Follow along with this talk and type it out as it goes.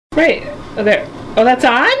Right. Oh, there. Oh, that's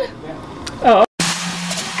on? Yeah. Oh.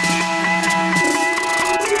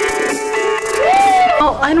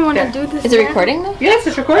 Oh, I don't want to do this. Is it recording though? Yes,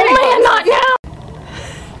 it's recording. Oh man, not now!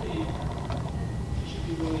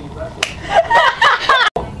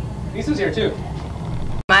 Lisa's here too.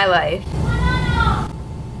 My life.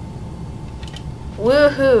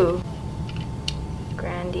 Woohoo!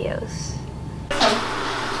 Grandiose.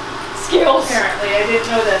 Skills. Apparently, I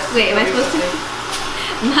didn't know this. Wait, am I supposed to?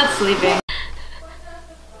 I'm not sleeping.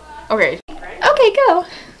 Okay. Okay, go.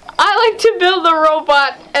 I like to build a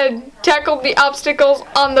robot and tackle the obstacles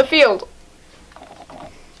on the field.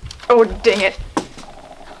 Oh, dang it.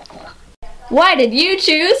 Why did you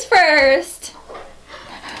choose first?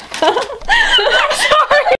 I'm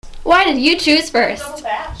sorry. Why did you choose first?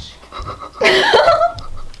 I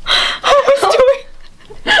was doing...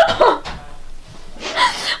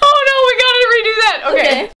 Oh no, we gotta redo that.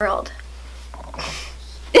 Okay. World.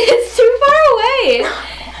 It's too far away.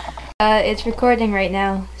 It's recording right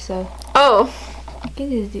now, so Oh. you can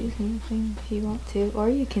just do something if you want to, or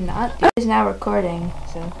you cannot. It's now recording,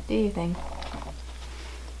 so do your thing.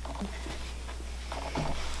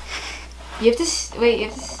 You have to wait. You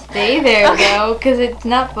have to stay there though, because it's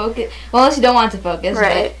not focus. Well, unless you don't want to focus.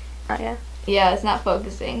 Right. Oh yeah. But yeah, it's not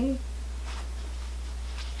focusing.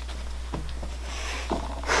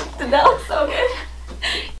 That looks so good.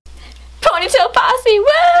 Ponytail posse, woo!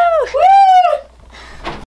 Woo!